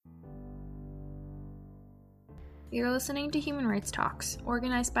You're listening to Human Rights Talks,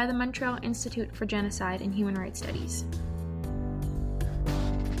 organized by the Montreal Institute for Genocide and Human Rights Studies.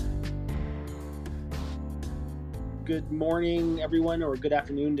 Good morning, everyone, or good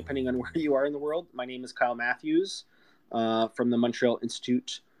afternoon, depending on where you are in the world. My name is Kyle Matthews from the Montreal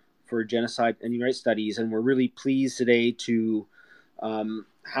Institute for Genocide and Human Rights Studies, and we're really pleased today to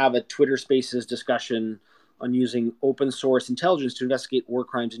have a Twitter Spaces discussion on using open source intelligence to investigate war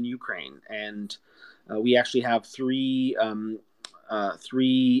crimes in Ukraine. And we actually have three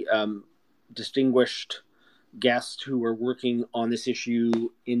distinguished guests who are working on this issue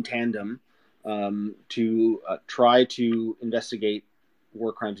in tandem to try to investigate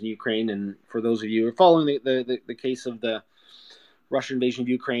war crimes in Ukraine. And for those of you who are following the case of the Russian invasion of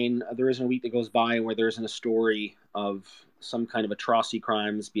Ukraine, there isn't a week that goes by where there isn't a story of some kind of atrocity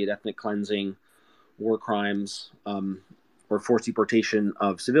crimes, be it ethnic cleansing, war crimes, or forced deportation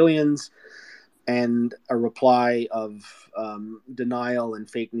of civilians, and a reply of denial and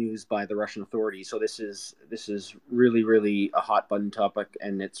fake news by the Russian authorities. So this is really, really a hot button topic,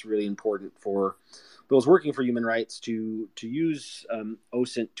 and it's really important for those working for human rights to use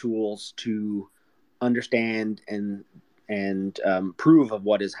OSINT tools to understand and prove of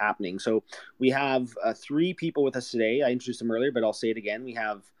what is happening. So we have three people with us today. I introduced them earlier, but I'll say it again. We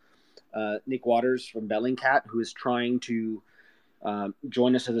have Nick Waters from Bellingcat, who is trying to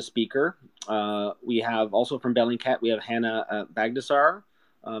join us as a speaker. We have also from Bellingcat, we have Hannah Bagdasar.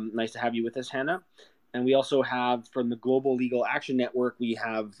 Nice to have you with us, Hannah. And we also have from the Global Legal Action Network, we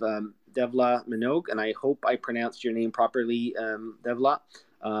have Devla Minogue, and I hope I pronounced your name properly, Devla.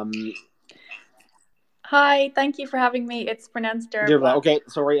 Hi, thank you for having me. It's pronounced Derbla. Okay,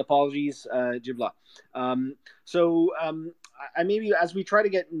 sorry, apologies, Jibla. I maybe, as we try to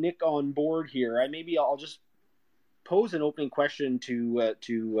get Nick on board here, I'll just pose an opening question to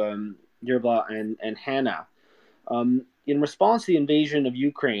Derbla and Hannah. In response to the invasion of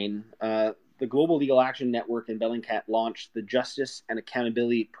Ukraine, the Global Legal Action Network and Bellingcat launched the Justice and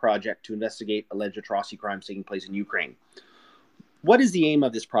Accountability Project to investigate alleged atrocity crimes taking place in Ukraine. What is the aim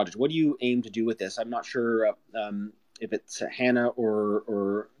of this project? What do you aim to do with this? I'm not sure if it's Hannah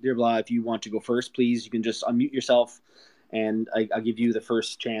or Derbla. If you want to go first, please, you can just unmute yourself, and I'll give you the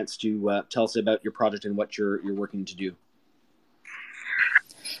first chance to tell us about your project and what you're working to do.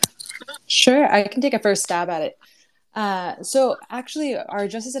 Sure, I can take a first stab at it. So actually, our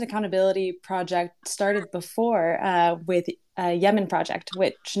Justice and Accountability Project started before with a Yemen project,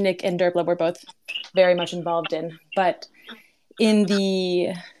 which Nick and Derbla were both very much involved in. But in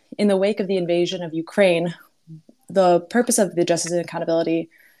the wake of the invasion of Ukraine, the purpose of the Justice and Accountability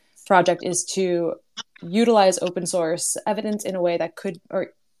Project is to utilize open source evidence in a way that could,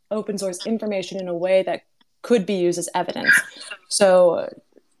 or open source information in a way that could be used as evidence. So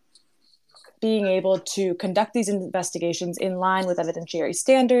being able to conduct these investigations in line with evidentiary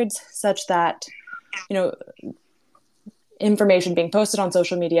standards, such that, information being posted on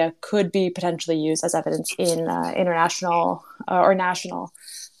social media could be potentially used as evidence in international or national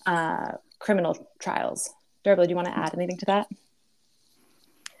criminal trials. Derbla, do you want to add anything to that?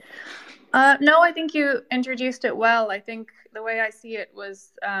 No, I think you introduced it well. I think the way I see it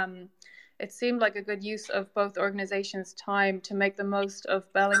was it seemed like a good use of both organizations' time to make the most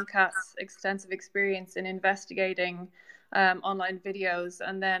of Bellingcat's extensive experience in investigating online videos,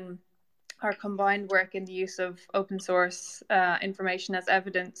 and then our combined work in the use of open source information as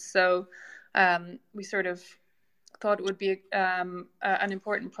evidence. So we sort of thought it would be an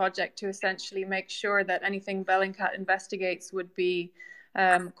important project to essentially make sure that anything Bellingcat investigates would be,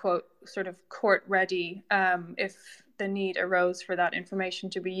 quote, sort of court ready if the need arose for that information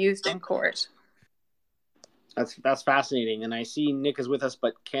to be used in court. That's fascinating. And I see Nick is with us,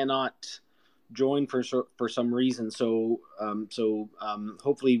 but cannot join for some reason. So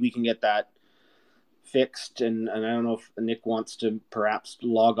hopefully we can get that fixed. And I don't know if Nick wants to perhaps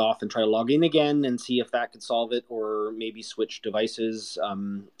log off and try to log in again and see if that could solve it, or maybe switch devices.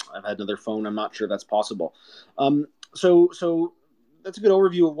 I've had another phone. I'm not sure that's possible. So that's a good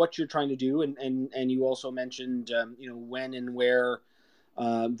overview of what you're trying to do. And you also mentioned, when and where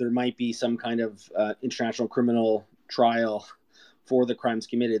there might be some kind of international criminal trial for the crimes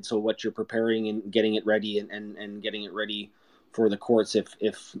committed. So what you're preparing and getting it ready and getting it ready for the courts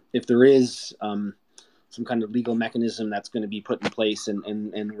if there is some kind of legal mechanism that's going to be put in place,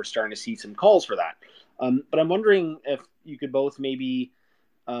 and we're starting to see some calls for that. But I'm wondering if you could both maybe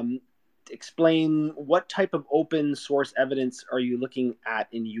explain what type of open source evidence are you looking at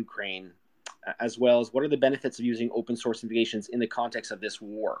in Ukraine, as well as what are the benefits of using open source investigations in the context of this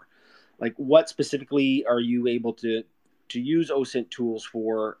war? Like, what specifically are you able to use OSINT tools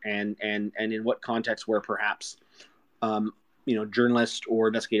for, and in what context where perhaps journalists or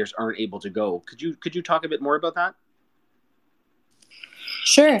investigators aren't able to go. Could you talk a bit more about that?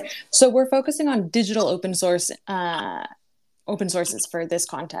 Sure. So we're focusing on digital open sources for this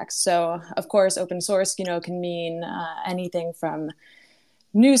context. So of course, open source, can mean anything from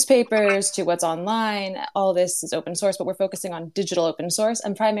newspapers to what's online. All this is open source, but we're focusing on digital open source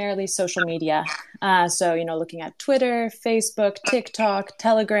and primarily social media. So looking at Twitter, Facebook, TikTok,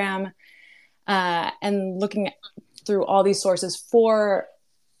 Telegram, and looking through all these sources for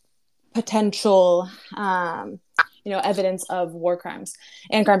potential evidence of war crimes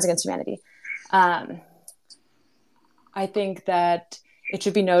and crimes against humanity. I think that it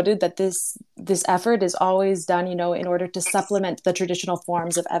should be noted that this effort is always done, in order to supplement the traditional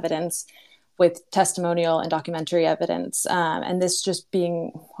forms of evidence with testimonial and documentary evidence. And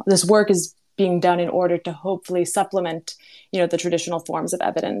this work is being done in order to hopefully supplement, the traditional forms of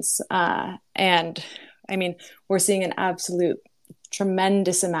evidence. And I mean, we're seeing an absolute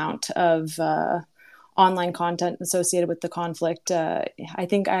tremendous amount of online content associated with the conflict. I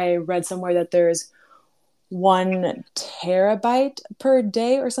think I read somewhere that there's 1 terabyte per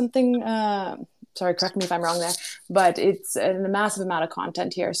day or something. Sorry, correct me if I'm wrong there, but it's a massive amount of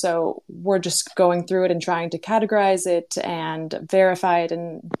content here. So we're just going through it and trying to categorize it and verify it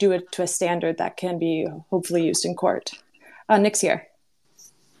and do it to a standard that can be hopefully used in court. Nick's here.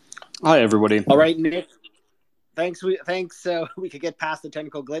 Hi, everybody. All right, Nick. Thanks. We could get past the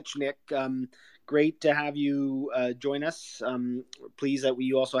technical glitch, Nick. Great to have you join us. Pleased that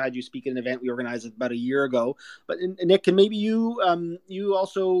we also had you speak at an event we organized about a year ago. But Nick, can maybe you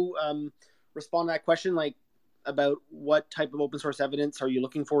also respond to that question, like about what type of open source evidence are you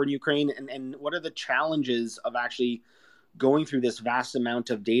looking for in Ukraine, and what are the challenges of actually going through this vast amount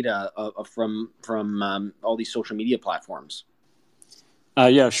of data from all these social media platforms?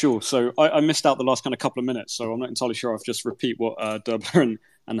 Yeah, sure. So I missed out the last kind of couple of minutes, so I'm not entirely sure. I'll just repeat what Derbla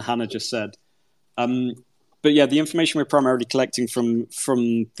and Hannah just said. But yeah, the information we're primarily collecting from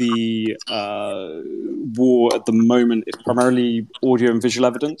the war at the moment is primarily audio and visual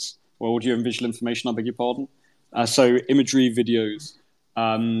evidence, or audio and visual information, I beg your pardon. So imagery, videos,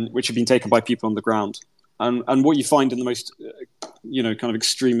 which have been taken by people on the ground. And what you find in the most, kind of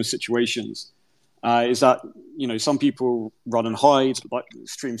extreme of situations is that, some people run and hide, like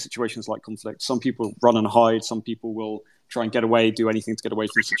extreme situations like conflict. Some people run and hide. Some people will try and get away, do anything to get away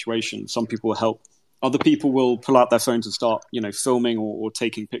from the situation. Some people will help. Other people will pull out their phones and start, filming or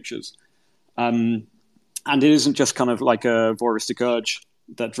taking pictures. And it isn't just kind of like a voyeuristic urge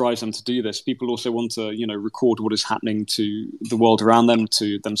that drives them to do this. People also want to, record what is happening to the world around them,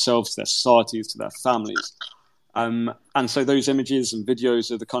 to themselves, to their societies, to their families. And so those images and videos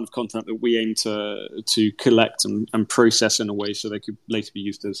are the kind of content that we aim to collect and process in a way so they could later be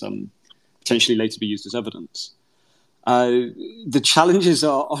used as potentially later be used as evidence. The challenges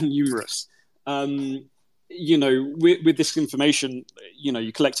are numerous. With this information,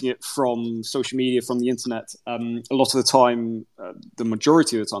 you're collecting it from social media, from the internet. A lot of the time, the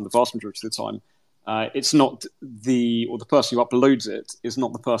majority of the time, the vast majority of the time, it's not the person who uploads it is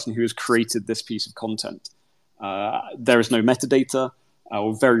not the person who has created this piece of content. There is no metadata,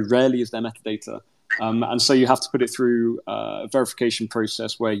 or very rarely is there metadata. And so you have to put it through a verification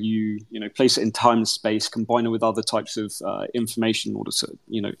process where you place it in time and space, combine it with other types of information in order to,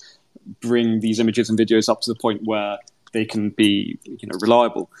 bring these images and videos up to the point where they can be,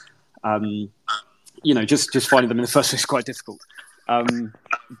 reliable. Just finding them in the first place is quite difficult.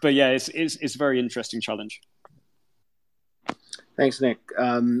 But yeah, it's a very interesting challenge. Thanks, Nick.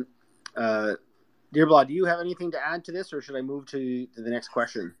 Dearbla, do you have anything to add to this, or should I move to the next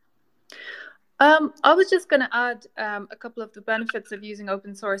question? I was just going to add a couple of the benefits of using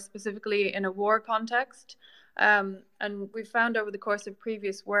open source, specifically in a war context. And we found over the course of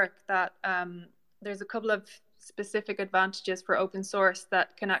previous work that there's a couple of specific advantages for open source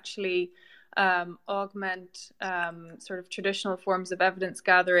that can actually augment sort of traditional forms of evidence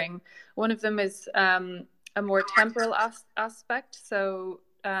gathering. One of them is a more temporal aspect. So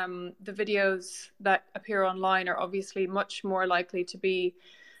the videos that appear online are obviously much more likely to be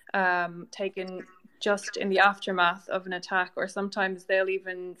taken just in the aftermath of an attack, or sometimes they'll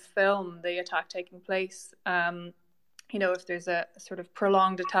even film the attack taking place. If there's a sort of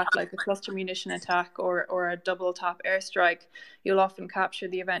prolonged attack like a cluster munition attack or a double tap airstrike, you'll often capture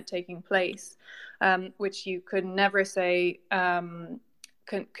the event taking place, which you could never say can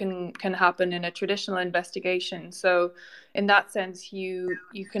happen in a traditional investigation. So in that sense, you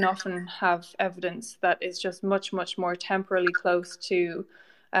can often have evidence that is just much, much more temporally close to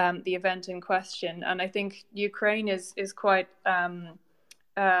the event in question. And I think Ukraine is quite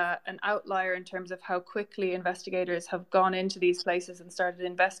an outlier in terms of how quickly investigators have gone into these places and started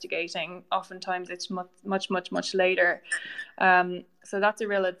investigating. Oftentimes it's much later. So that's a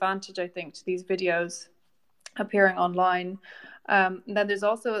real advantage, I think, to these videos appearing online. Then there's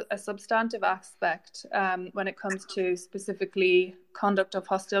also a substantive aspect when it comes to specifically conduct of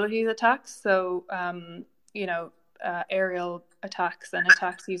hostilities attacks. So, aerial attacks and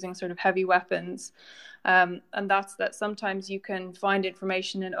attacks using sort of heavy weapons. And that's that sometimes you can find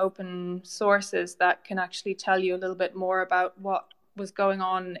information in open sources that can actually tell you a little bit more about what was going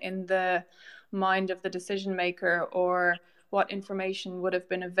on in the mind of the decision maker, or what information would have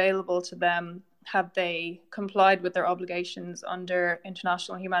been available to them had they complied with their obligations under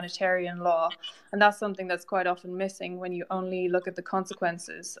international humanitarian law. And that's something that's quite often missing when you only look at the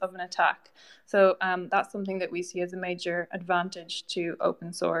consequences of an attack. So that's something that we see as a major advantage to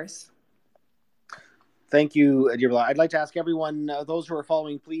open source. Thank you, Deirdre. I'd like to ask everyone, those who are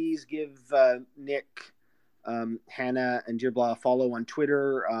following, please give Nick, Hannah, and Deirdre a follow on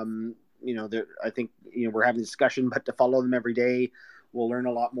Twitter. I think we're having a discussion, but to follow them every day, we'll learn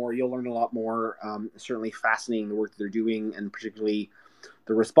a lot more. You'll learn a lot more. Certainly fascinating, the work that they're doing, and particularly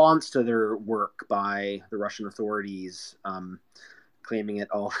the response to their work by the Russian authorities, claiming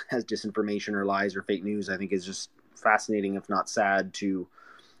it all as disinformation or lies or fake news, I think is just fascinating, if not sad, to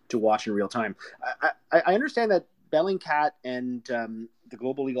watch in real time. I understand that Bellingcat and the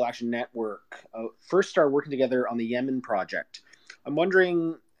Global Legal Action Network first started working together on the Yemen project. I'm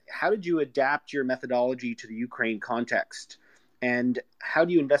wondering, how did you adapt your methodology to the Ukraine context? And how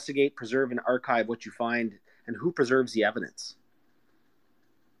do you investigate, preserve, and archive what you find, and who preserves the evidence?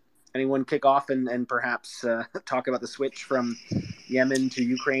 Anyone kick off and perhaps talk about the switch from Yemen to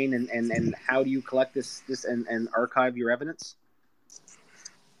Ukraine, and how do you collect this and archive your evidence?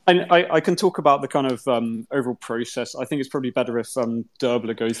 I can talk about the kind of overall process. I think it's probably better if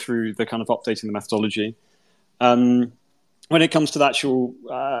Deirdre goes through the kind of updating the methodology. When it comes to the actual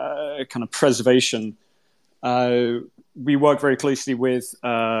kind of preservation, we work very closely with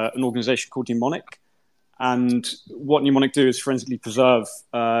an organization called Mnemonic. And what Mnemonic do is forensically preserve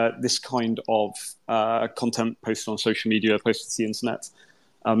this kind of content posted on social media, posted to the internet.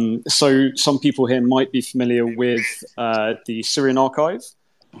 So some people here might be familiar with the Syrian Archive.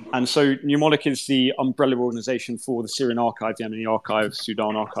 And so Mnemonic is the umbrella organization for the Syrian Archive, the Yemeni Archive,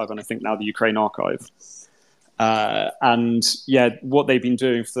 Sudan Archive, and I think now the Ukraine Archive. What they've been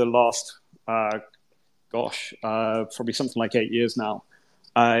doing for the last, probably something like 8 years now,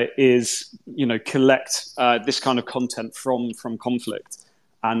 is collect this kind of content from conflict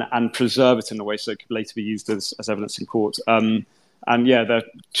and preserve it in a way so it could later be used as evidence in court. They're a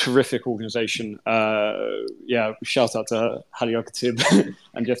terrific organization. Shout out to Hali Yakatib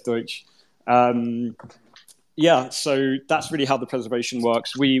and Jeff Deutsch. So that's really how the preservation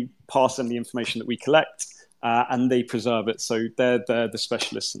works. We pass them the information that we collect, and they preserve it. So they're the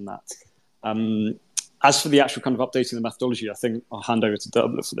specialists in that. As for the actual kind of updating the methodology, I think I'll hand over to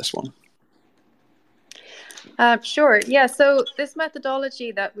Deirdre for this one. Sure. Yeah. So this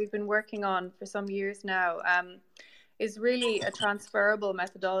methodology that we've been working on for some years now is really a transferable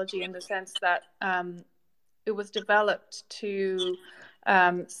methodology in the sense that it was developed to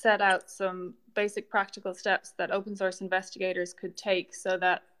set out some basic practical steps that open source investigators could take so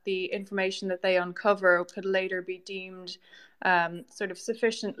that the information that they uncover could later be deemed sort of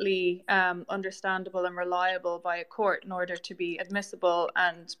sufficiently understandable and reliable by a court in order to be admissible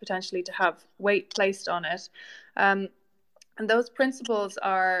and potentially to have weight placed on it. And those principles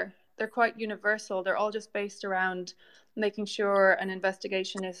they're quite universal. They're all just based around making sure an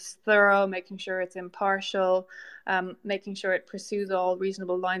investigation is thorough, making sure it's impartial, making sure it pursues all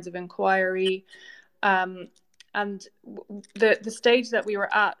reasonable lines of inquiry. And the stage that we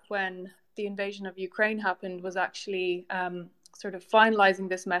were at when the invasion of Ukraine happened was actually sort of finalizing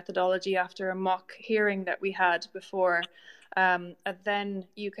this methodology after a mock hearing that we had before a then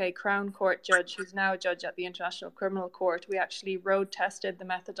UK Crown Court judge, who's now a judge at the International Criminal Court. We actually road tested the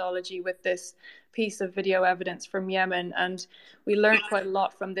methodology with this piece of video evidence from Yemen, and we learned quite a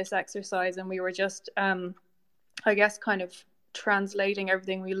lot from this exercise, and we were just, kind of translating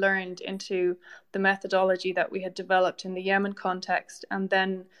everything we learned into the methodology that we had developed in the Yemen context. And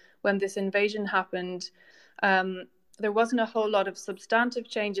then when this invasion happened, there wasn't a whole lot of substantive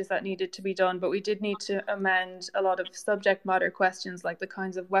changes that needed to be done, but we did need to amend a lot of subject matter questions, like the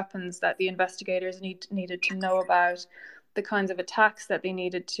kinds of weapons that the investigators needed to know about, the kinds of attacks that they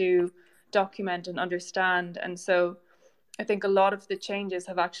needed to document and understand. And so I think a lot of the changes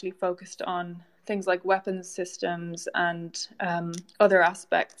have actually focused on things like weapons systems and other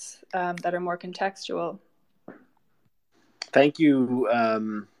aspects that are more contextual. Thank you,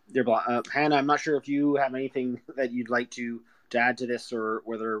 Hannah. I'm not sure if you have anything that you'd like to add to this, or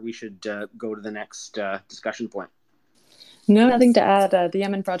whether we should go to the next discussion point. No, nothing to add. The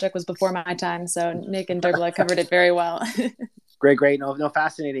Yemen project was before my time, so Nick and Derbla covered it very well. Great. No,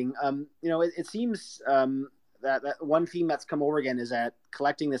 fascinating. It seems that one theme that's come over again is that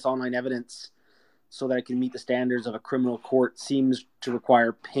collecting this online evidence so that it can meet the standards of a criminal court seems to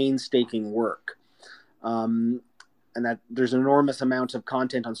require painstaking work. And that there's an enormous amount of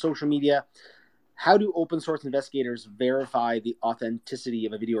content on social media. How do open source investigators verify the authenticity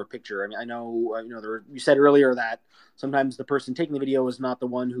of a video or picture? I mean, I know, you said earlier that sometimes the person taking the video is not the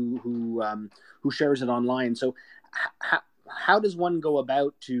one who shares it online. So how does one go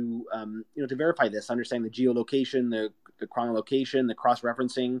about to verify this, understanding the geolocation, the chronolocation, the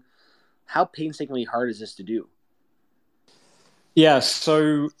cross-referencing? How painstakingly hard is this to do? Yeah,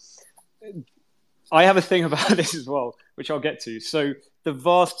 so I have a thing about this as well, which I'll get to. So the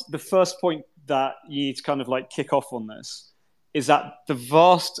first point that you need to kind of like kick off on this is that the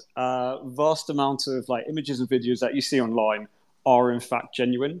vast amount of like images and videos that you see online are in fact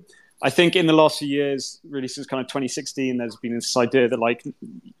genuine. I think in the last few years, really since kind of 2016, there's been this idea that, like,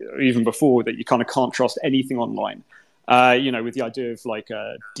 even before, that you kind of can't trust anything online. With the idea of like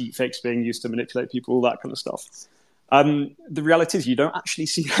deepfakes being used to manipulate people, all that kind of stuff. The reality is you don't actually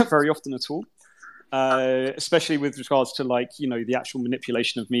see that very often at all. Especially with regards to the actual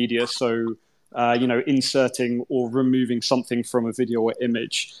manipulation of media. So, inserting or removing something from a video or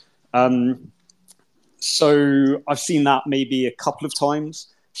image. So I've seen that maybe a couple of times.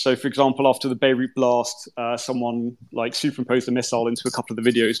 So, for example, after the Beirut blast, someone superimposed a missile into a couple of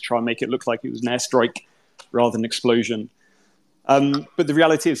the videos to try and make it look like it was an airstrike rather than an explosion. But the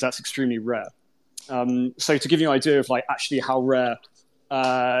reality is that's extremely rare. So to give you an idea of actually how rare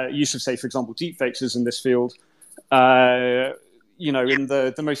use of, say, for example, deepfakes is in this field, in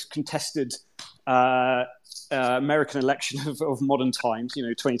the most contested American election of modern times,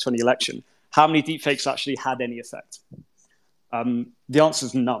 2020 election, how many deepfakes actually had any effect? The answer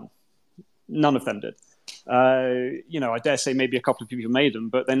is none. None of them did. I dare say maybe a couple of people made them,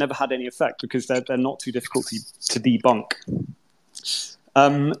 but they never had any effect because they're not too difficult to debunk.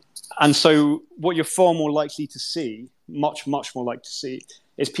 And so what you're far more likely to see, much, much more likely to see,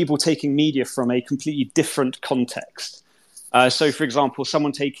 is people taking media from a completely different context. So, for example,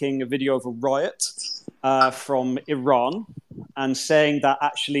 someone taking a video of a riot from Iran and saying that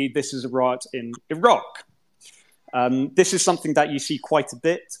actually this is a riot in Iraq. This is something that you see quite a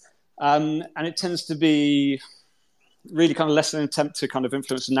bit, and it tends to be really kind of less an attempt to kind of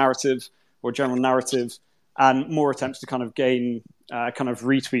influence a narrative or general narrative, and more attempts to kind of gain kind of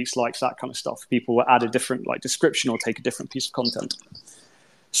retweets, likes, that kind of stuff. People will add a different description or take a different piece of content.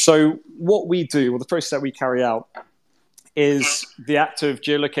 So what we do, or the process that we carry out, is the act of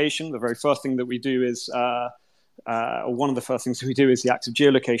geolocation. The very first thing that we do is, or one of the first things we do is the act of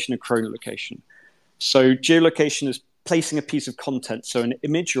geolocation and chronolocation. So geolocation is placing a piece of content, so an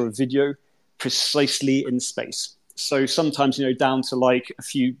image or a video, precisely in space. So sometimes, down to a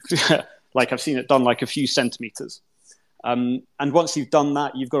few, I've seen it done a few centimeters. And once you've done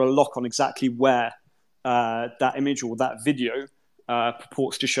that, you've got a lock on exactly where that image or that video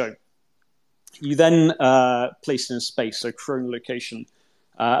purports to show. You then place it in space, so chronolocation.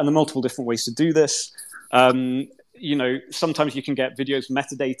 And there are multiple different ways to do this. Sometimes you can get videos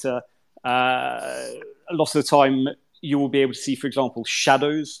metadata. A lot of the time, you will be able to see, for example,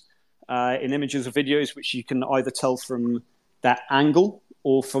 shadows in images or videos, which you can either tell from their angle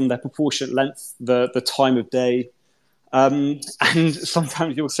or from their proportionate length, the time of day. And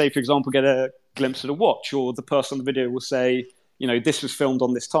sometimes you'll say, for example, get a glimpse of a watch, or the person on the video will say, this was filmed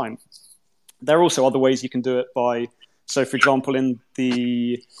on this time. There are also other ways you can do it by, so for example, in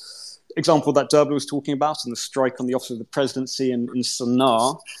the example that Derbla was talking about, in the strike on the office of the presidency in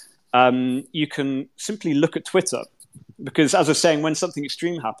Sana'a, you can simply look at Twitter, because as I was saying, when something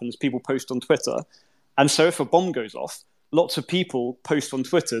extreme happens, people post on Twitter. And so if a bomb goes off, lots of people post on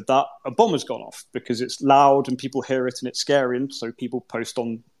Twitter that a bomb has gone off because it's loud and people hear it and it's scary. And so people post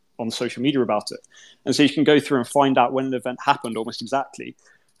on social media about it. And so you can go through and find out when an event happened almost exactly,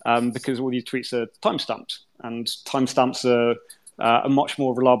 because all these tweets are timestamped, and timestamps are a much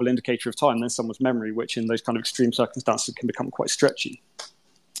more reliable indicator of time than someone's memory, which in those kind of extreme circumstances can become quite stretchy.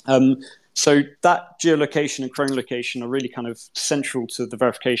 So that geolocation and chronolocation are really kind of central to the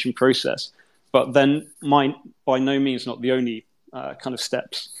verification process, but then by no means not the only kind of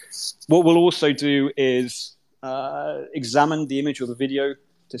steps. What we'll also do is examine the image or the video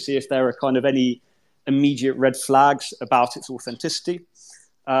to see if there are kind of any immediate red flags about its authenticity.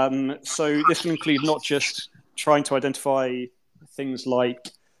 So this will include not just trying to identify things like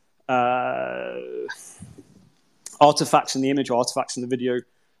artifacts in the image or artifacts in the video,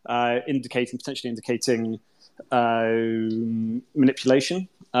 potentially indicating manipulation,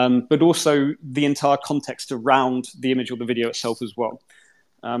 but also the entire context around the image or the video itself as well.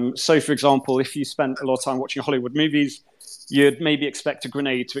 So, for example, if you spent a lot of time watching Hollywood movies, you'd maybe expect a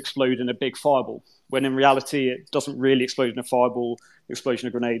grenade to explode in a big fireball, when in reality it doesn't really explode in a fireball. The explosion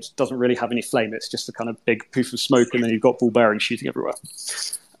of grenades doesn't really have any flame. It's just a kind of big poof of smoke, and then you've got ball bearings shooting everywhere.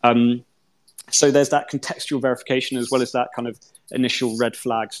 So there's that contextual verification as well as that kind of initial red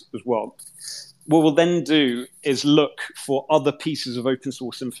flags as well. What we'll then do is look for other pieces of open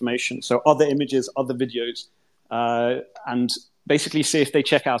source information, so other images, other videos, and basically see if they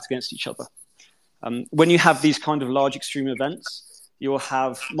check out against each other. When you have these kind of large extreme events, you'll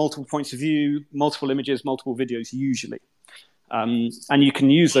have multiple points of view, multiple images, multiple videos usually. And you can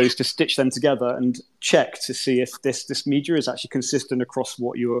use those to stitch them together and check to see if this media is actually consistent across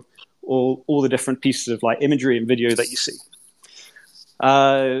what you're all the different pieces of like imagery and video that you see.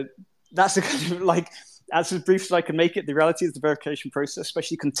 That's a kind of like, that's as brief as I can make it. The reality is the verification process,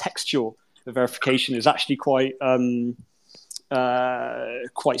 especially contextual verification, is actually quite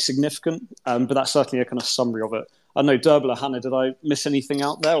significant. But that's certainly a kind of summary of it. I don't know, Derbler, Hannah, did I miss anything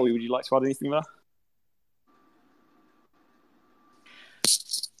out there, or would you like to add anything there?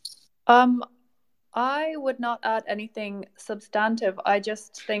 I would not add anything substantive. I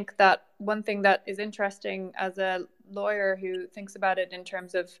just think that one thing that is interesting as a lawyer who thinks about it in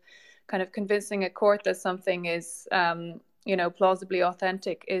terms of kind of convincing a court that something is, plausibly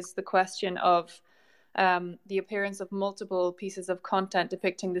authentic is the question of the appearance of multiple pieces of content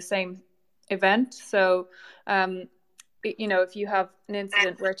depicting the same event. So, if you have an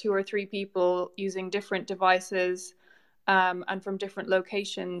incident where 2 or 3 people using different devices and from different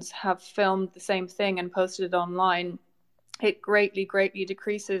locations have filmed the same thing and posted it online, it greatly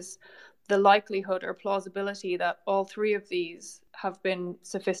decreases the likelihood or plausibility that all 3 of these have been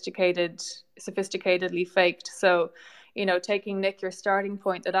sophisticatedly faked. So, taking, Nick, your starting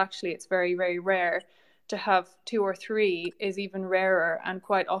point that actually it's very, very rare to have 2 or 3 is even rarer, and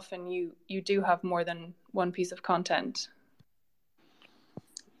quite often you do have more than one piece of content.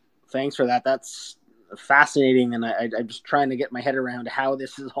 Thanks for that. That's fascinating, and I'm just trying to get my head around how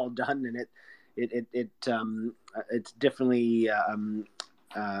this is all done, and it's definitely an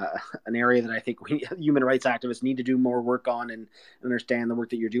area that I think we human rights activists need to do more work on and understand the work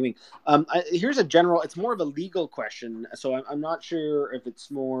that you're doing. Here's a general, it's more of a legal question, so I'm not sure if it's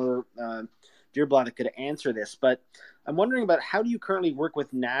more Deerblad that could answer this, but I'm wondering about how do you currently work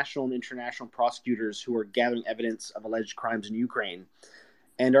with national and international prosecutors who are gathering evidence of alleged crimes in Ukraine?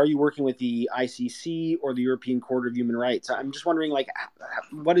 And are you working with the ICC or the European Court of Human Rights? I'm just wondering,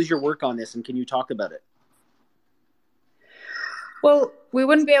 what is your work on this, and can you talk about it? Well, we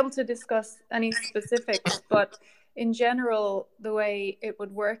wouldn't be able to discuss any specifics, but in general, the way it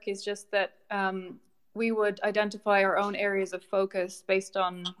would work is just that we would identify our own areas of focus based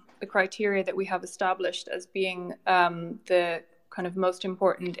on the criteria that we have established as being the kind of most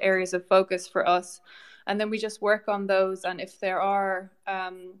important areas of focus for us. And then we just work on those. And if there are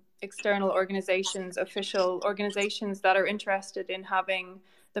external organizations, official organizations that are interested in having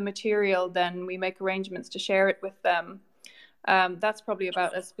the material, then we make arrangements to share it with them. That's probably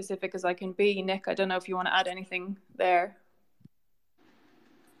about as specific as I can be. Nick, I don't know if you want to add anything there.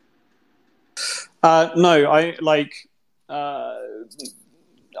 No,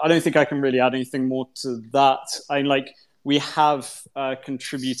 I don't think I can really add anything more to that. We have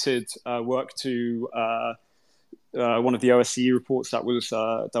contributed work to one of the OSCE reports that was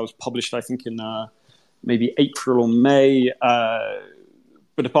published, I think, in maybe April or May.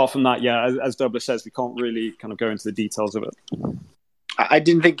 But apart from that, yeah, as Derbler says, we can't really kind of go into the details of it. I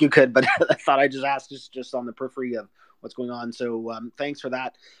didn't think you could, but I thought I'd just ask just on the periphery of what's going on. So thanks for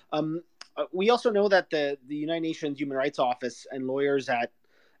that. We also know that the United Nations Human Rights Office and lawyers at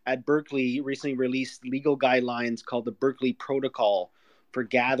Berkeley recently released legal guidelines called the Berkeley Protocol for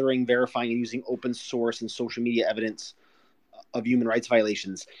gathering, verifying, and using open source and social media evidence of human rights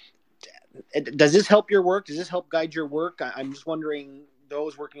violations. Does this help your work? Does this help guide your work? I'm just wondering,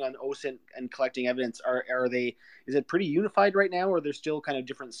 those working on OSINT and collecting evidence, is it pretty unified right now, or are there still kind of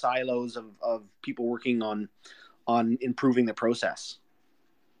different silos of people working on improving the process?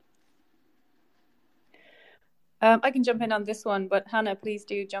 I can jump in on this one, but Hannah, please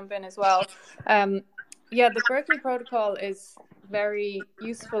do jump in as well. The Berkeley Protocol is very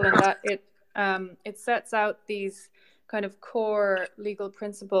useful in that it sets out these kind of core legal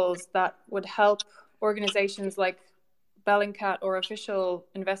principles that would help organizations like Bellingcat or official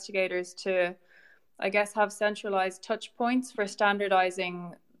investigators to, I guess, have centralized touch points for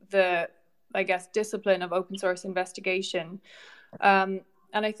standardizing the, I guess, discipline of open source investigation. And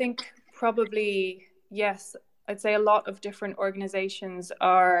I think probably, yes, I'd say a lot of different organizations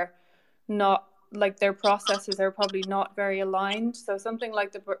are not, like, their processes are probably not very aligned. So something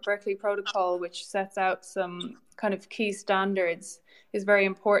like the Berkeley Protocol, which sets out some kind of key standards, is very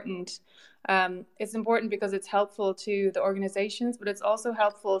important. It's important because it's helpful to the organizations, but it's also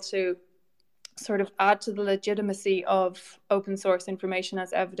helpful to sort of add to the legitimacy of open source information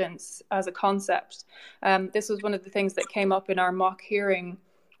as evidence as a concept. This was one of the things that came up in our mock hearing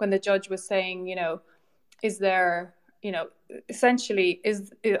when the judge was saying, is there, essentially,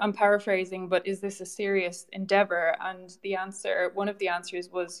 I'm paraphrasing, but is this a serious endeavor? And one of the answers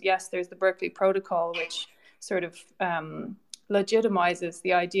was, yes, there's the Berkeley Protocol, which sort of legitimizes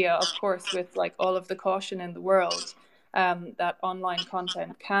the idea, of course, with like all of the caution in the world, that online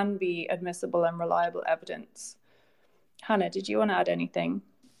content can be admissible and reliable evidence. Hannah, did you want to add anything?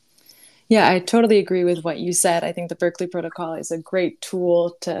 Yeah, I totally agree with what you said. I think the Berkeley Protocol is a great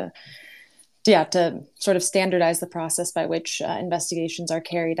tool to sort of standardize the process by which investigations are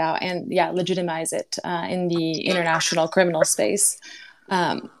carried out and, legitimize it in the international criminal space.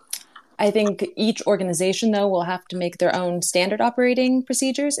 I think each organization, though, will have to make their own standard operating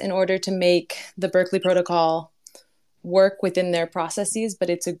procedures in order to make the Berkeley Protocol work within their processes.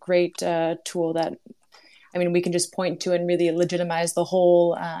 But it's a great tool that, we can just point to and really legitimize the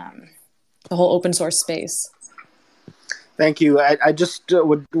whole open source space. Thank you. I just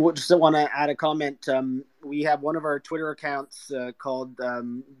would just want to add a comment. We have one of our Twitter accounts called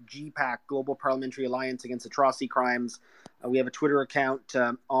GPAC, Global Parliamentary Alliance Against Atrocity Crimes. We have a Twitter account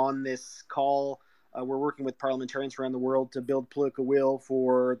on this call. We're working with parliamentarians around the world to build political will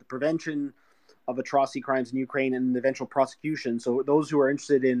for the prevention of atrocity crimes in Ukraine and eventual prosecution. So those who are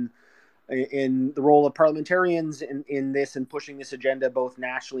interested in the role of parliamentarians in this and pushing this agenda both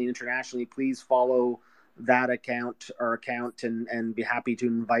nationally and internationally, please follow that account and be happy to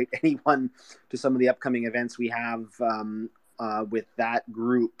invite anyone to some of the upcoming events we have with that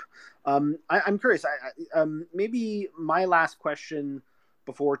group. I'm curious, maybe my last question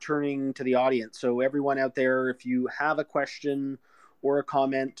before turning to the audience. So everyone out there, if you have a question or a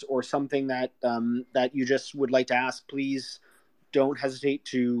comment or something that you just would like to ask, please don't hesitate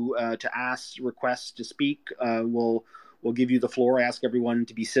to ask, request to speak. We'll give you the floor. I ask everyone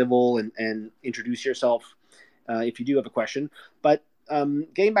to be civil and introduce yourself if you do have a question. But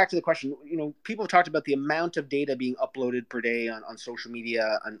getting back to the question, people have talked about the amount of data being uploaded per day on social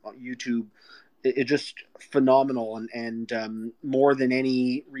media, on YouTube. It's just phenomenal and more than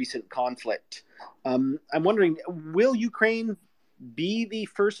any recent conflict. I'm wondering, will Ukraine be the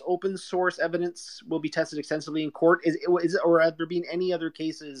first open source evidence will be tested extensively in court? Or have there been any other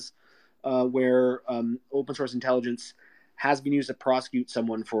cases where open source intelligence has been used to prosecute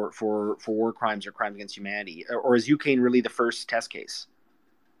someone for war crimes or crimes against humanity? Or is Ukraine really the first test case?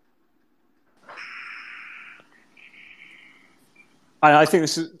 I think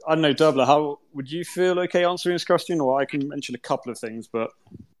this is, I don't know, Derbler, how would you feel okay answering this question? Or I can mention a couple of things, but...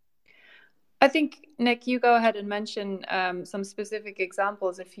 I think, Nick, you go ahead and mention some specific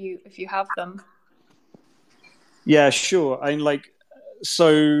examples if you have them. Yeah, sure.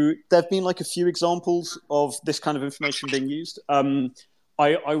 So there have been a few examples of this kind of information being used.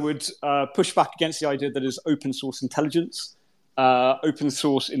 I would push back against the idea that it is open source intelligence. Open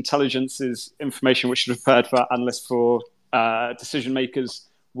source intelligence is information which is prepared for analysts, for decision makers.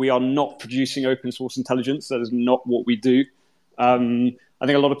 We are not producing open source intelligence. That is not what we do. I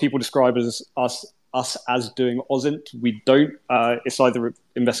think a lot of people describe us as doing OSINT. We don't. It's either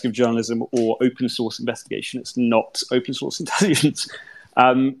investigative journalism or open source investigation. It's not open source intelligence.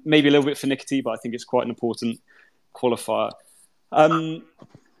 Maybe a little bit finicky, but I think it's quite an important qualifier. So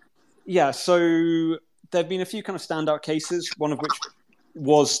there have been a few kind of standout cases, one of which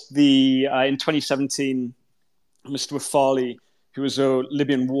was in 2017, Mr. Wafali, who was a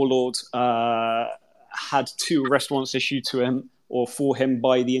Libyan warlord, had 2 arrest warrants issued to him or for him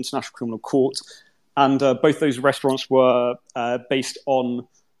by the International Criminal Court. And both those arrest warrants were based on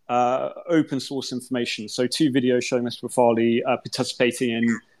open source information. So 2 videos showing Mr. Wafali participating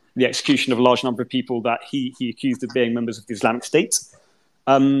in the execution of a large number of people that he accused of being members of the Islamic State.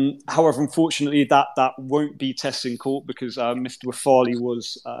 However, unfortunately, that won't be tested in court because Mr. Wafali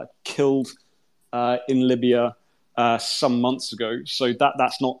was killed in Libya some months ago. So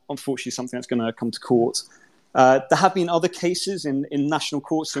that's not, unfortunately, something that's going to come to court. There have been other cases in national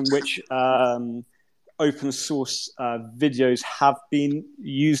courts in which open source videos have been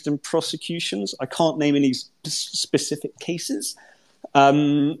used in prosecutions. I can't name any specific cases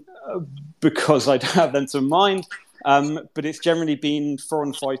because I don't have them to mind. But it's generally been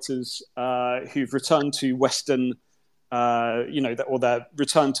foreign fighters who've returned to Western, or they're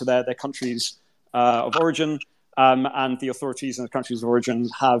returned to their countries of origin, and the authorities in the countries of origin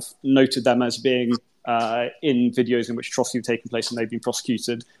have noted them as being in videos in which atrocity have taken place, and they've been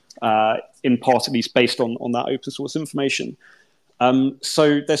prosecuted, in part at least based on that open source information.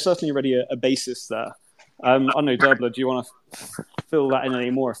 So there's certainly already a basis there. I don't know, Derbler, do you want to fill that in any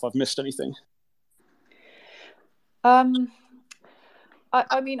more if I've missed anything? I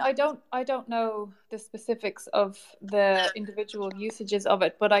mean, I don't know the specifics of the individual usages of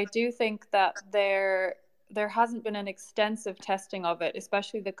it, but I do think that there hasn't been an extensive testing of it,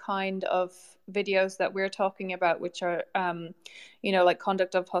 especially the kind of videos that we're talking about, which are, like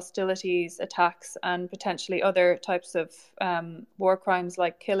conduct of hostilities, attacks, and potentially other types of war crimes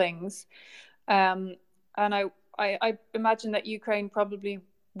like killings. And I imagine that Ukraine probably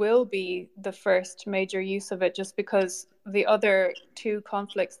will be the first major use of it, just because the other two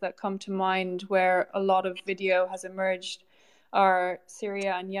conflicts that come to mind where a lot of video has emerged are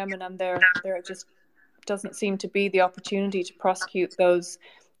Syria and Yemen, and there just doesn't seem to be the opportunity to prosecute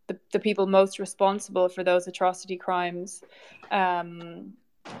the people most responsible for those atrocity crimes in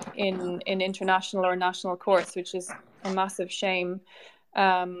international or national courts, which is a massive shame.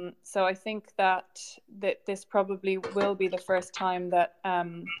 So I think that this probably will be the first time that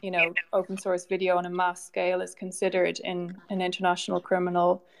open source video on a mass scale is considered in an international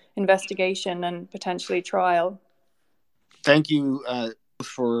criminal investigation and potentially trial. Thank you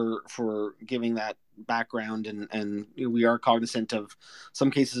for giving that background, and we are cognizant of some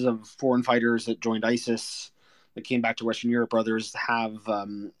cases of foreign fighters that joined ISIS that came back to Western Europe. Others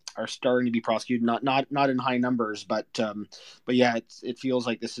are starting to be prosecuted, not in high numbers, but yeah, it feels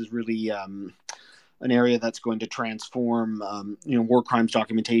like this is really an area that's going to transform war crimes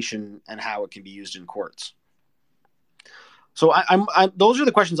documentation and how it can be used in courts. So those are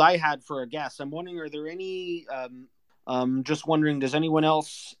the questions I had for our guests. I'm wondering, are there any? Just wondering, does anyone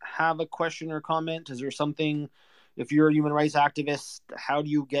else have a question or comment? Is there something? If you're a human rights activist, how do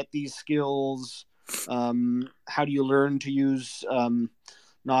you get these skills? How do you learn to use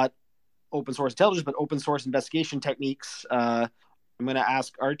not open source intelligence, but open source investigation techniques? I'm going to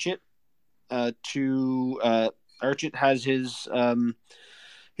ask Archit Archit has his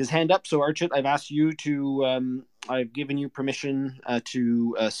hand up. So Archit, I've asked you to, I've given you permission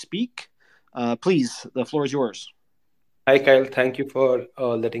to speak. Please, the floor is yours. Hi, Kyle. Thank you for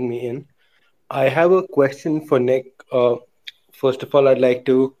letting me in. I have a question for Nick. First of all, I'd like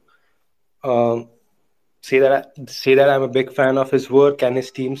to say that I'm a big fan of his work and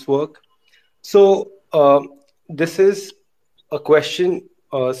his team's work. So this is a question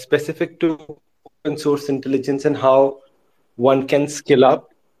specific to open source intelligence and how one can skill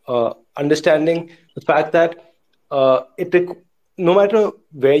up, understanding the fact that no matter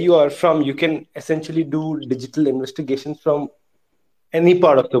where you are from, you can essentially do digital investigations from any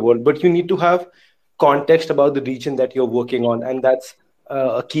part of the world, but you need to have context about the region that you're working on. And that's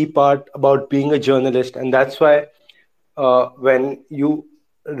a key part about being a journalist. And that's why when you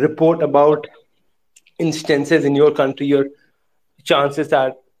report about instances in your country, your chances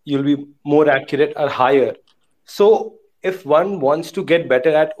that you'll be more accurate are higher. So if one wants to get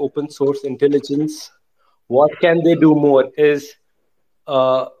better at open source intelligence, what can they do more? Is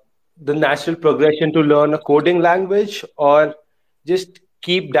the natural progression to learn a coding language, or just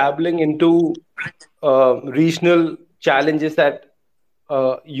keep dabbling into regional challenges that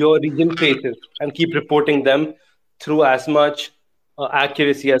your region faces and keep reporting them through as much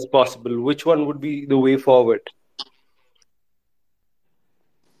accuracy as possible? Which one would be the way forward?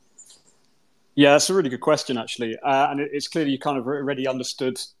 Yeah, that's a really good question, actually. And it's clear you kind of already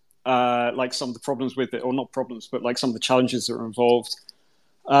understood like some of the problems with it, or not problems, but like some of the challenges that are involved.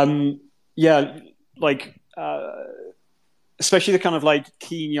 Especially the kind of like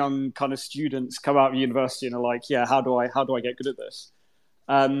keen young kind of students come out of university and are like, yeah, how do I get good at this?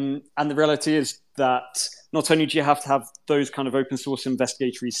 And the reality is that not only do you have to have those kind of open source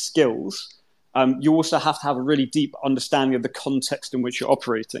investigatory skills, you also have to have a really deep understanding of the context in which you're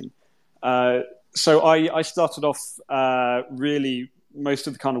operating. So I started off really most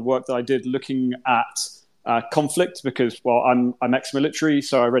of the kind of work that I did looking at conflict, because, well, I'm ex-military,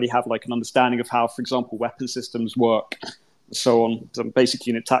 so I already have like an understanding of how, for example, weapon systems work, so on, some basic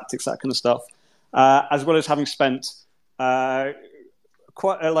unit tactics, that kind of stuff, as well as having spent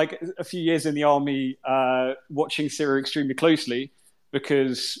quite like a few years in the army watching Syria extremely closely.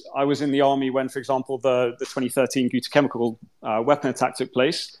 because I was in the army when, for example, the 2013 Ghouta chemical weapon attack took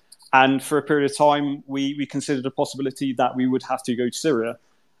place. And for a period of time, we considered a possibility that we would have to go to Syria.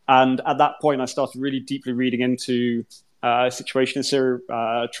 And at that point, I started really deeply reading into a situation in Syria,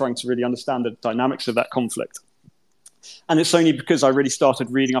 trying to really understand the dynamics of that conflict. And it's only because I really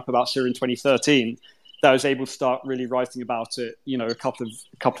started reading up about Syria in 2013 that I was able to start really writing about it, a couple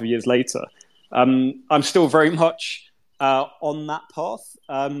of years later. I'm still very much on that path.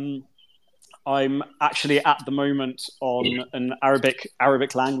 I'm actually at the moment on an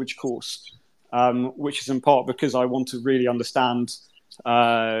Arabic language course, which is in part because I want to really understand.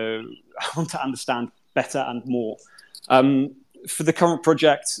 I want to understand better and more. For the current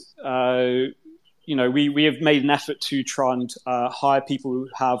project, we have made an effort to try and hire people who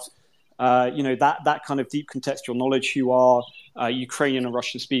have, that kind of deep contextual knowledge, who are Ukrainian and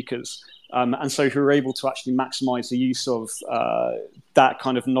Russian speakers, and so who are able to actually maximize the use of that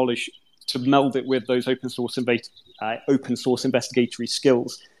kind of knowledge to meld it with those open source investigatory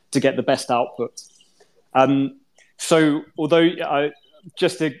skills to get the best output. So, although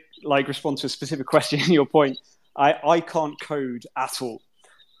just to respond to a specific question in your point, I can't code at all.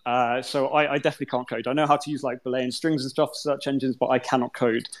 So I definitely can't code. I know how to use Boolean strings and stuff for search engines, but I cannot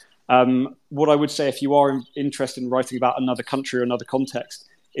code. What I would say, if you are interested in writing about another country or another context,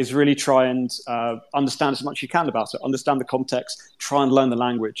 is really try and understand as much as you can about it, understand the context, try and learn the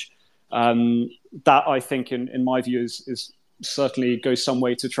language. That, I think, in my view, is certainly goes some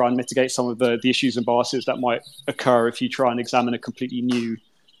way to try and mitigate some of the issues and biases that might occur if you try and examine a completely new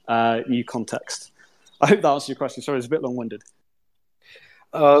context. I hope that answers your question. Sorry, it's a bit long-winded.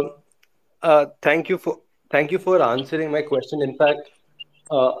 Thank you for answering my question. In fact,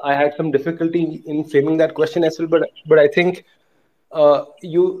 I had some difficulty in framing that question as well, but I think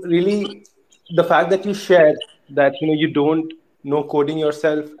you really, the fact that you shared that you don't know coding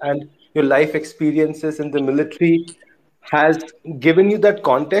yourself and your life experiences in the military has given you that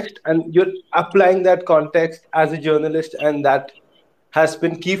context, and you're applying that context as a journalist, and that has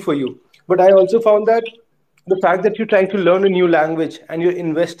been key for you. But I also found that the fact that you're trying to learn a new language and you're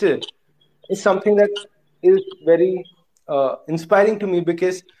invested is something that is very inspiring to me,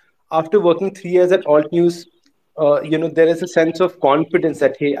 because after working 3 years at Alt News, there is a sense of confidence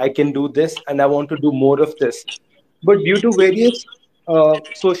that, hey, I can do this and I want to do more of this. But due to various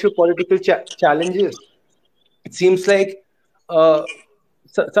socio-political challenges, it seems like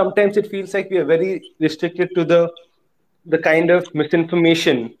sometimes it feels like we are very restricted to the kind of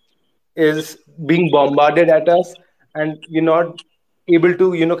misinformation is being bombarded at us, and we're not able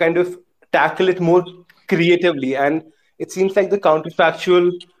to kind of tackle it more creatively. And it seems like the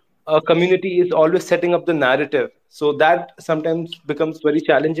counterfactual community is always setting up the narrative, so that sometimes becomes very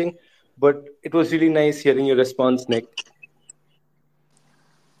challenging. But it was really nice hearing your response, Nick.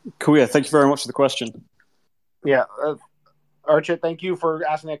 Cool. Yeah, thank you very much for the question. Yeah, Archit, thank you for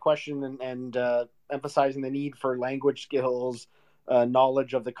asking that question and emphasizing the need for language skills,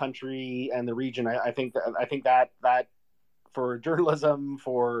 knowledge of the country and the region. I think that for journalism,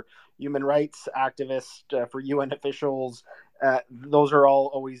 for human rights activists, for UN officials, those are all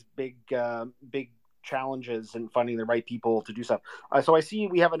always big challenges in finding the right people to do stuff. So I see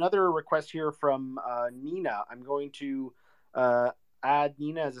we have another request here from Nina. I'm going to add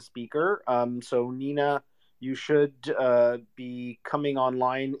Nina as a speaker. So Nina, you should be coming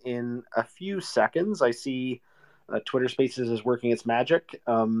online in a few seconds. I see Twitter Spaces is working its magic.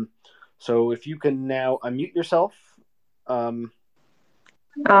 So if you can now unmute yourself.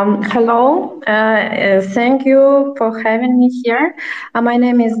 Hello, thank you for having me here. My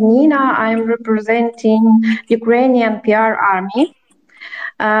name is Nina. I'm representing Ukrainian PR Army.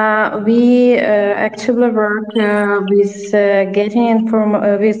 We actively work with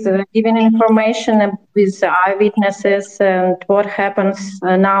giving information with eyewitnesses and what happens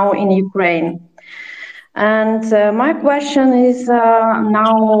now in Ukraine. And my question is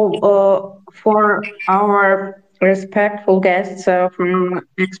now for our respectful guests from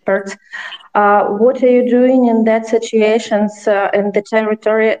experts. What are you doing in that situations in the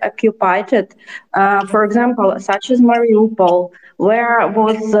territory occupied? For example, such as Mariupol, where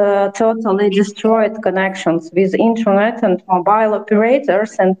was totally destroyed connections with internet and mobile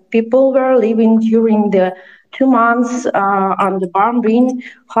operators, and people were living during the 2 months under bombing.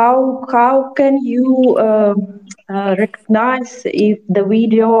 How can you recognize if the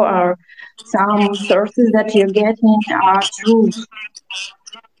video or some sources that you're getting are true?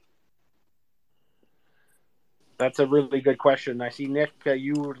 That's a really good question. I see, Nick,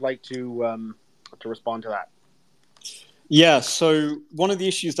 you would like to respond to that. Yeah, so one of the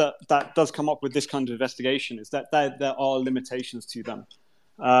issues that does come up with this kind of investigation is that there are limitations to them.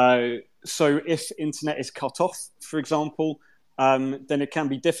 So if internet is cut off, for example, then it can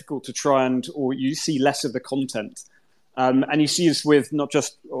be difficult to try or you see less of the content. And you see this with not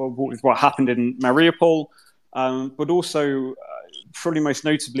just what happened in Mariupol, but also probably most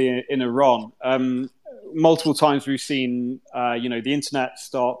notably in Iran. Multiple times we've seen, the internet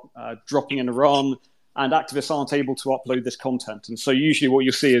start dropping in Iran, and activists aren't able to upload this content. And so usually what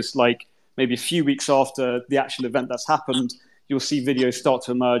you'll see is like maybe a few weeks after the actual event that's happened, you'll see videos start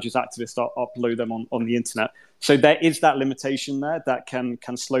to emerge as activists start upload them on the internet. So there is that limitation there that can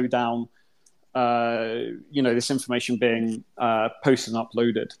slow down, this information being posted and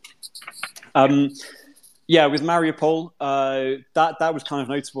uploaded. With Mariupol, that was kind of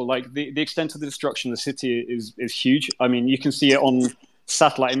notable. Like the extent of the destruction of the city is huge. I mean, you can see it on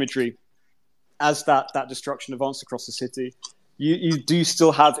satellite imagery. As that destruction advanced across the city, you do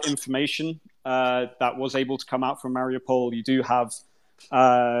still have information that was able to come out from Mariupol. You do have,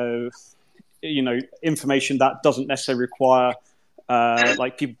 information that doesn't necessarily require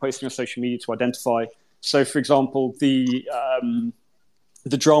like people posting on social media to identify. So, for example, the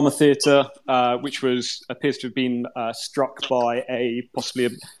drama theatre, which appears to have been struck by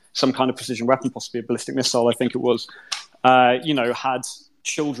some kind of precision weapon, possibly a ballistic missile, I think it was, had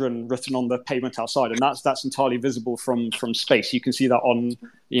children written on the pavement outside, and that's entirely visible from space. You can see that on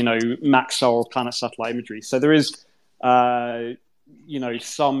Maxar or Planet satellite imagery. So there is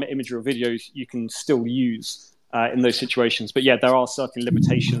some imagery or videos you can still use in those situations. But yeah, there are certain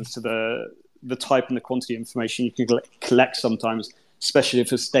limitations to the type and the quantity of information you can collect sometimes, especially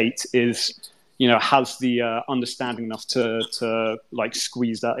if a state is has the understanding enough to like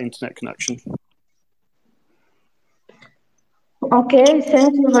squeeze that internet connection. Okay,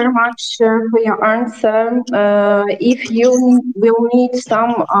 thank you very much for your answer. If you will need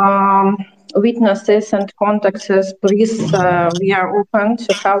some witnesses and contacts, please, we are open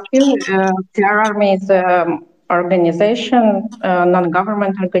to help you. PR Army is an organization,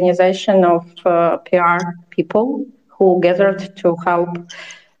 non-government organization of PR people who gathered to help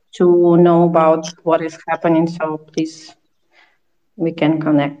to know about what is happening. So please, we can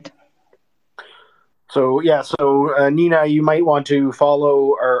connect. So Nina, you might want to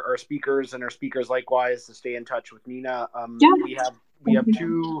follow our speakers, and our speakers likewise to stay in touch with Nina. We have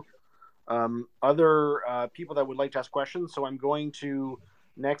two other people that would like to ask questions. So I'm going to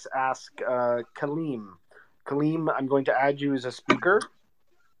next ask Kaleem. Kaleem, I'm going to add you as a speaker,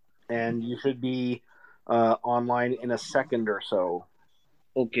 and you should be online in a second or so.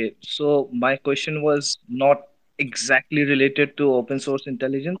 Okay, so my question was not exactly related to open source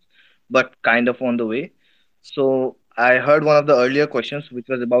intelligence, but kind of on the way. So I heard one of the earlier questions, which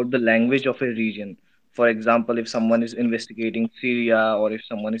was about the language of a region. For example, if someone is investigating Syria or if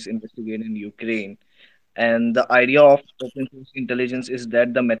someone is investigating Ukraine, and the idea of open source intelligence is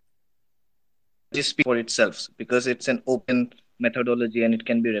that the methodology speaks for itself because it's an open methodology and it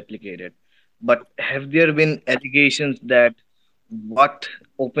can be replicated. But have there been allegations that what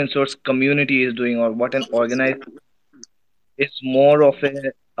open source community is doing or what an organized is more of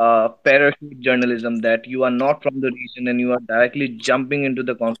a parachute journalism, that you are not from the region and you are directly jumping into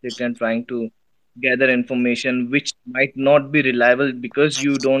the conflict and trying to gather information which might not be reliable because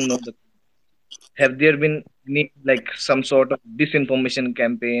you don't know the. Have there been any, like some sort of disinformation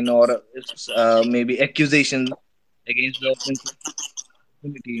campaign or maybe accusations against the open source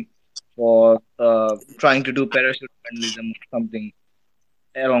community for trying to do parachute journalism or something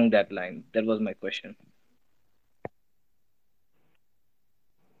along that line? That was my question.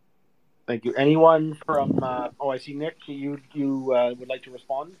 Thank you. Anyone from? I see Nick. You would like to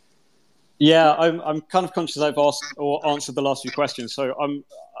respond? Yeah, I'm kind of conscious I've asked or answered the last few questions, so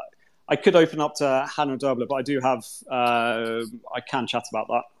I could open up to Hannah Derbler, but I do have I can chat about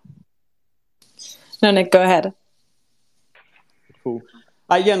that. No, Nick, go ahead. Cool.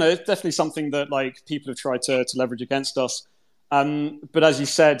 It's definitely something that like people have tried to leverage against us. But as you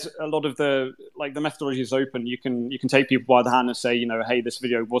said, a lot of the methodology is open. You can take people by the hand and say, hey, this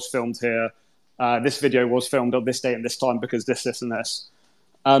video was filmed here. This video was filmed on this date and this time because this, and this.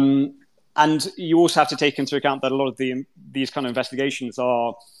 And you also have to take into account that a lot of these kind of investigations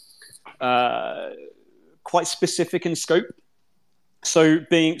are quite specific in scope. So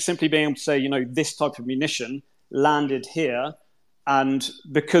simply being able to say, this type of munition landed here, and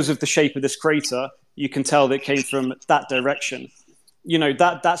because of the shape of this crater, you can tell that it came from that direction.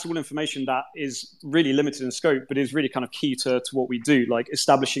 That's all information that is really limited in scope, but is really kind of key to what we do, like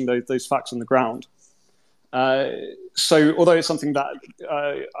establishing those facts on the ground. So although it's something that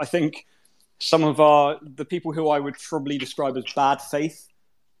I think some of the people who I would probably describe as bad faith,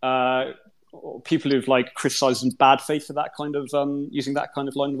 or people who've like criticized in bad faith for that kind of using that kind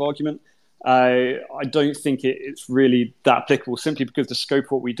of line of argument. I don't think it's really that applicable, simply because the scope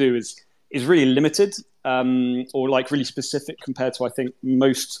of what we do is really limited, or like really specific compared to, I think,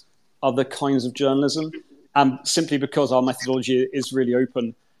 most other kinds of journalism, and simply because our methodology is really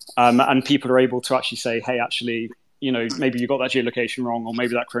open, and people are able to actually say, hey, actually, you know, maybe you got that geolocation wrong, or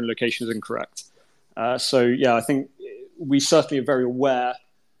maybe that chronolocation is incorrect. So yeah, I think we certainly are very aware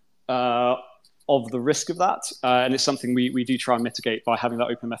of the risk of that, and it's something we do try and mitigate by having that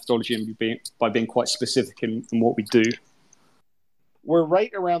open methodology and by being quite specific in what we do. We're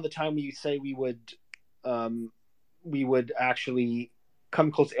right around the time we say we would actually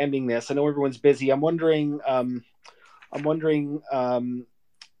come close to ending this. I know everyone's busy. I'm wondering,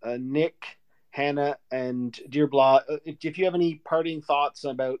 Nick, Hannah, and Deirblah, if you have any parting thoughts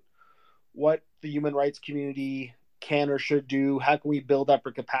about what the human rights community can or should do, how can we build up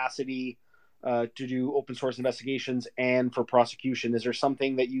our capacity to do open source investigations and for prosecution? Is there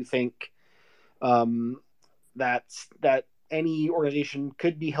something that you think that any organization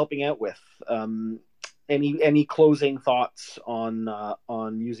could be helping out with? Any closing thoughts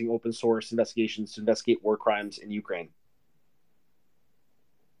on using open source investigations to investigate war crimes in Ukraine?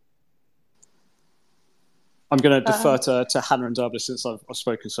 I'm going to defer to Hannah and Deirblah since I've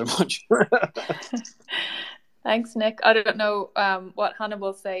spoken so much. Thanks, Nick. I don't know what Hannah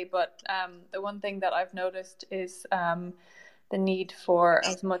will say, but the one thing that I've noticed is the need for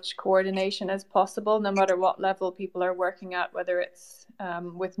as much coordination as possible, no matter what level people are working at, whether it's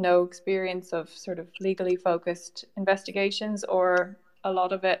with no experience of sort of legally focused investigations or a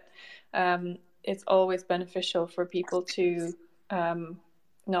lot of it. It's always beneficial for people to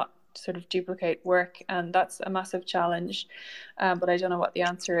not sort of duplicate work, and that's a massive challenge, but I don't know what the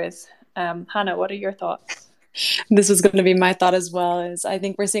answer is. Hannah, what are your thoughts? This was going to be my thought as well. Is I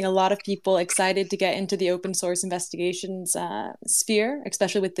think we're seeing a lot of people excited to get into the open source investigations sphere,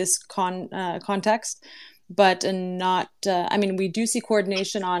 especially with this context, but not. I mean, we do see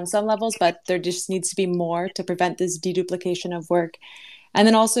coordination on some levels, but there just needs to be more to prevent this deduplication of work, and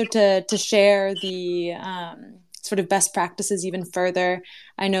then also to share the sort of best practices even further.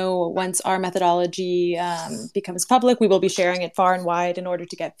 I know once our methodology becomes public, we will be sharing it far and wide in order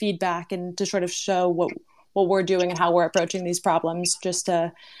to get feedback and to sort of show what we're doing and how we're approaching these problems, just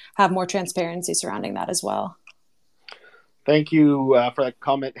to have more transparency surrounding that as well. Thank you for that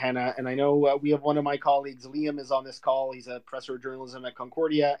comment, Hannah. And I know we have one of my colleagues, Liam, is on this call. He's a professor of journalism at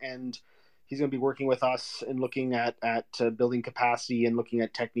Concordia, and he's going to be working with us in looking at building capacity and looking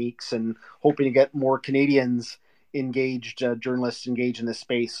at techniques and hoping to get more Canadians engaged, journalists engaged in this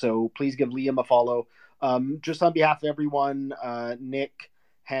space. So please give Liam a follow. Just on behalf of everyone, Nick,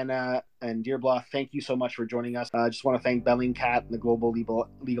 Hannah, and Deirblah, thank you so much for joining us. I just want to thank Bellingcat and the Global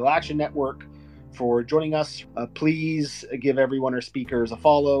Legal Action Network for joining us. Please give everyone our speakers a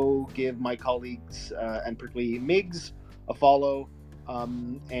follow, give my colleagues and particularly Migs a follow,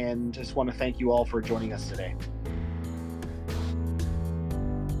 and just want to thank you all for joining us today.